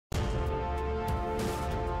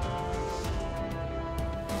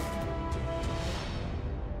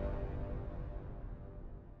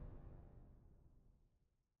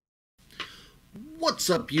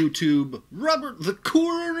What's up, YouTube? Robert the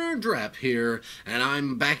Coroner Drapp here, and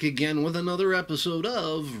I'm back again with another episode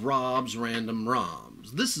of Rob's Random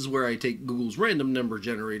ROMs. This is where I take Google's random number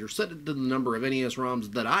generator, set it to the number of NES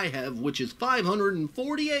ROMs that I have, which is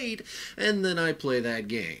 548, and then I play that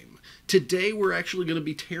game. Today we're actually going to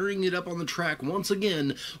be tearing it up on the track once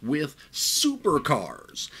again with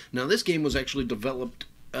Supercars. Now this game was actually developed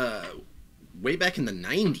way back in the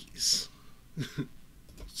 90s.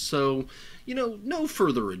 So, no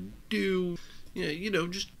further ado,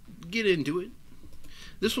 just get into it.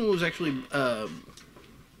 This one was actually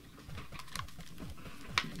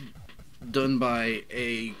done by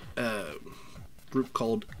a group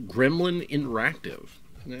called Gremlin Interactive.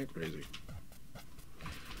 Isn't that crazy?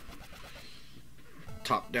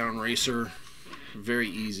 Top-down racer, very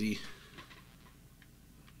easy.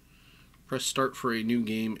 Press start for a new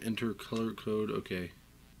game, enter color code, okay.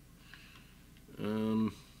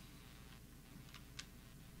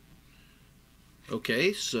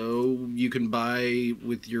 Okay, so you can buy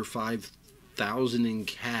with your 5,000 in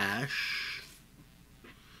cash.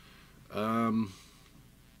 I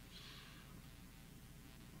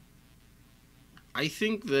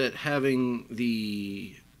think that having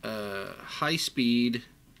the high speed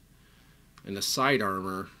and the side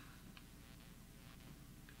armor,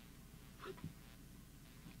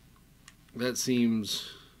 that seems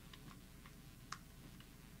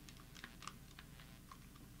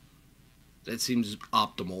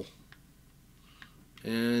optimal.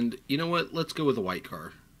 And you know what? Let's go with a white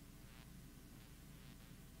car.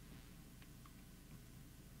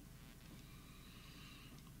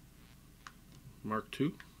 Mark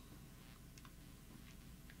II.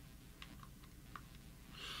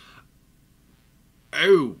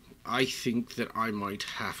 Oh, I think that I might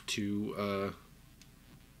have to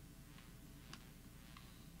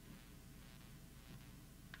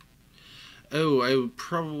oh, I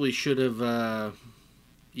probably should have,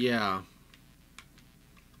 yeah.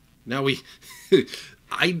 Now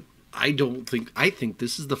I think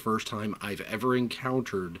this is the first time I've ever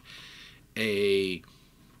encountered a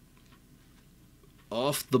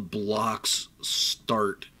off-the-blocks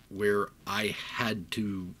start where I have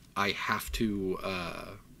to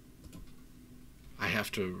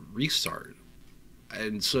restart.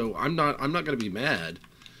 And so I'm not going to be mad.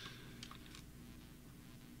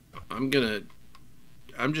 I'm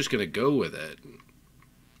just gonna go with it.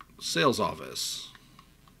 Sales office.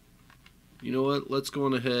 You know what? Let's go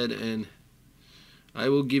on ahead and I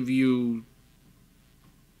will give you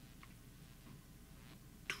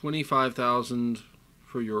 25,000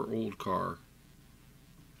 for your old car.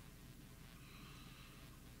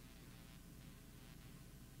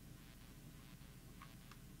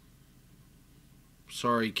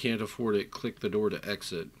 Sorry, can't afford it. Click the door to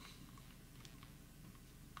exit.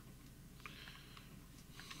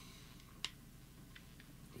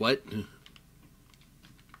 What?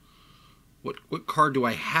 What car do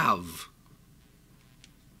I have?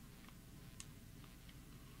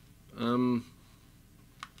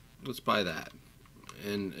 Let's buy that.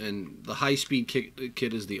 And the high-speed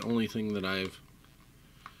kit is the only thing that I've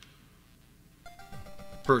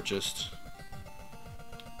purchased.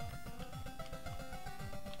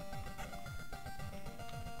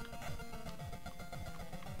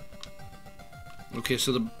 Okay,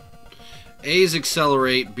 so the A is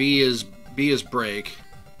accelerate, B is brake.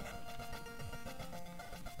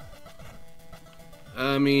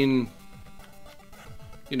 I mean,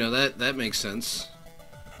 that makes sense.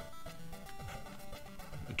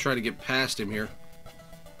 I try to get past him here.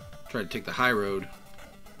 Try to take the high road.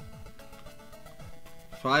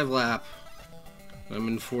 5 lap. I'm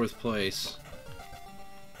in 4th place.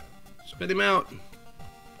 Spit him out.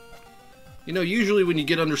 Usually when you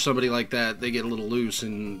get under somebody like that, they get a little loose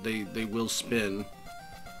and they will spin.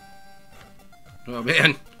 Oh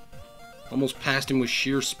man, almost passed him with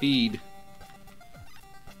sheer speed.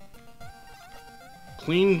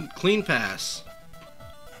 Clean pass.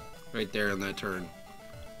 Right there in that turn.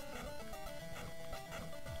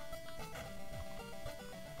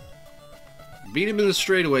 Beat him in the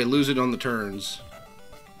straightaway, lose it on the turns.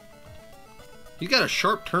 He's got a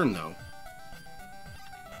sharp turn though.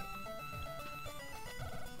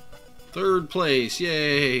 3rd place,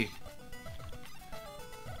 yay!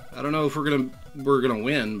 I don't know if we're gonna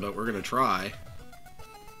win, but we're gonna try.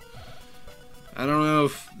 I don't know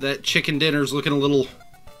if that chicken dinner's looking a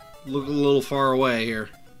little far away here.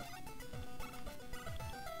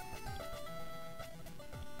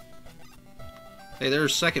 Hey,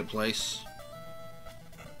 there's 2nd place.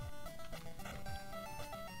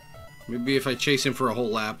 Maybe if I chase him for a whole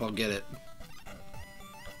lap, I'll get it.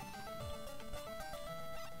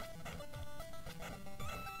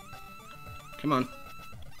 Come on.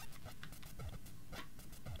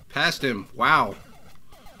 Past him. Wow.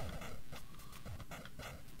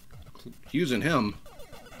 Using him.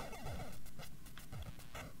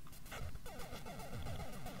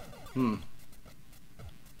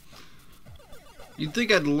 You'd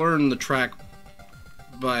think I'd learn the track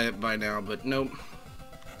by now, but nope.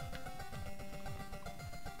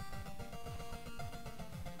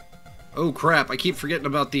 Oh crap, I keep forgetting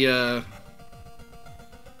about the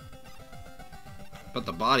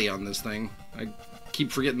body on this thing. I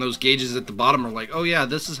keep forgetting those gauges at the bottom are like, oh yeah,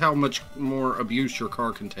 this is how much more abuse your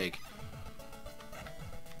car can take.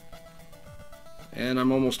 And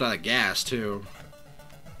I'm almost out of gas too.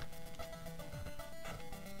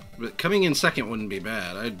 But coming in second wouldn't be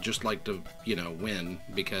bad. I'd just like to, you know, win,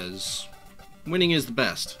 because winning is the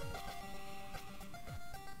best.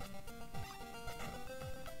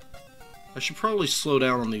 I should probably slow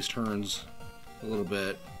down on these turns a little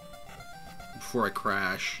bit before I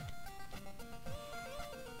crash.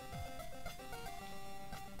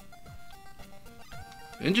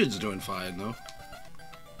 Engine's doing fine, though.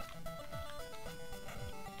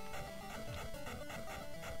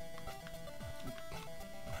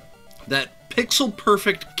 That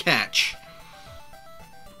pixel-perfect catch.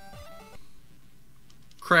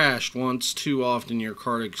 Crashed once too often, your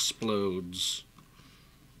car explodes.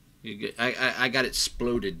 I got it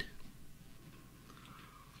exploded.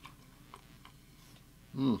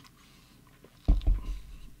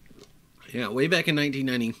 Yeah, way back in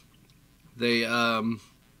 1990, they,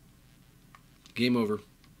 game over.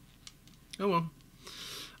 Oh well.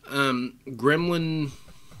 Gremlin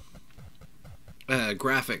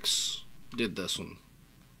Graphics did this one.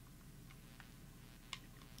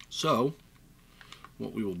 So,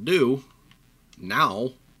 what we will do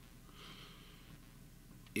now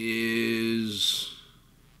is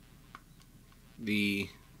the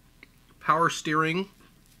power steering.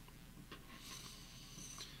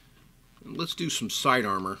 Let's do some side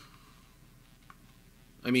armor.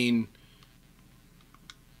 I mean,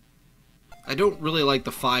 I don't really like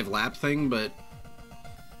the 5-lap thing, but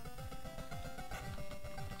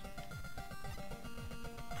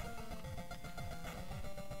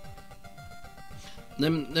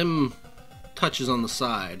them touches on the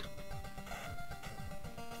side.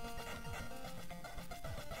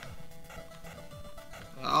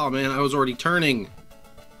 Oh man, I was already turning.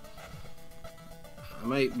 I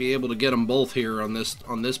might be able to get them both here on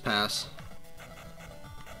this pass.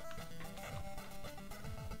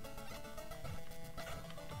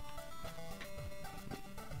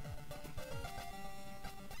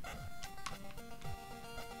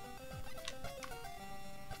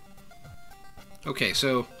 Okay,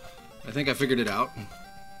 so I think I figured it out.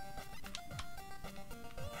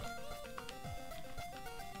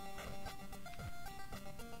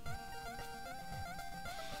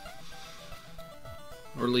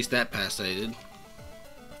 Or at least that pass I did.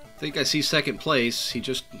 I think I see second place. He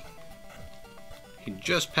just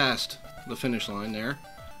passed the finish line there.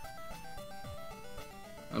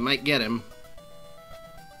 I might get him.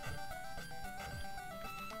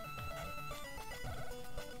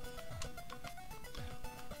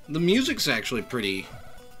 The music's actually pretty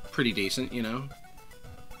decent, you know.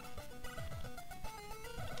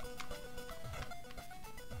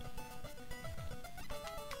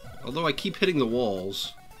 Although I keep hitting the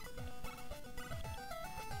walls.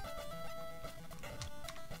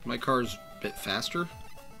 My car's a bit faster.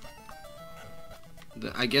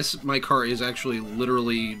 I guess my car is actually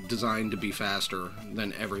literally designed to be faster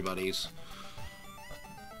than everybody's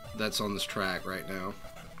that's on this track right now.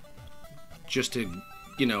 Just to,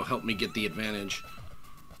 you know, help me get the advantage.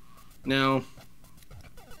 Now,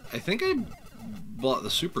 I think I bought the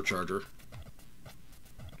supercharger.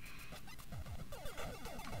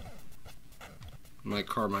 My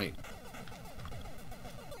car might.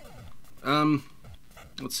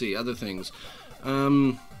 Let's see, other things.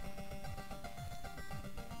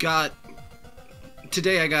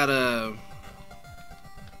 Today I got a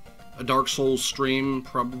Dark Souls stream,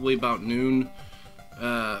 probably about noon,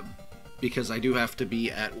 because I do have to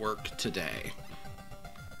be at work today.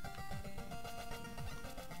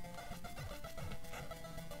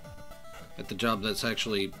 At the job that's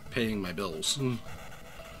actually paying my bills.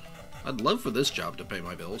 I'd love for this job to pay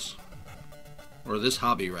my bills. Or this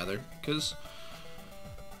hobby, rather, because,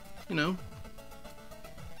 you know,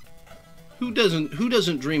 who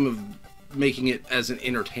doesn't dream of making it as an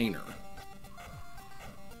entertainer?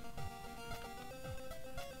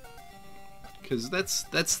 Because that's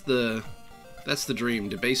the dream,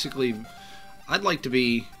 to basically, I'd like to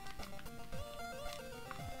be,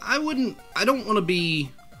 I don't want to be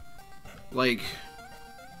like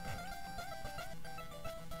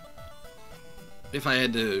if I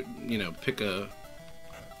had to, pick a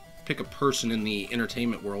person in the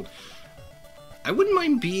entertainment world, I wouldn't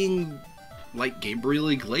mind being like Gabriel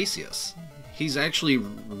Iglesias. He's actually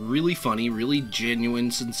really funny, really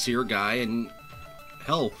genuine, sincere guy, and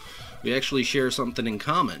hell, we actually share something in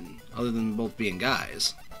common, other than both being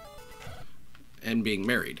guys. And being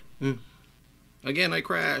married. Again, I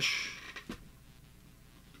crash.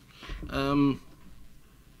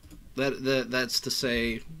 That's to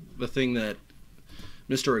say, the thing that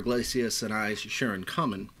Mr. Iglesias and I share in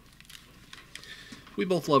common. We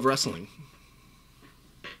both love wrestling.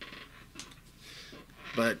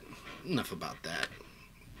 But enough about that.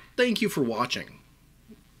 Thank you for watching.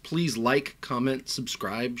 Please like, comment,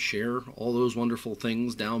 subscribe, share, all those wonderful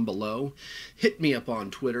things down below. Hit me up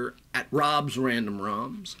on Twitter at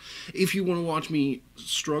RobsRandomRoms. If you want to watch me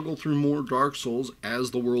struggle through more Dark Souls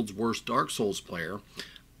as the world's worst Dark Souls player,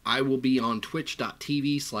 I will be on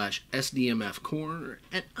twitch.tv/SDMFCorner,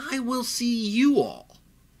 and I will see you all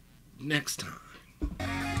next time.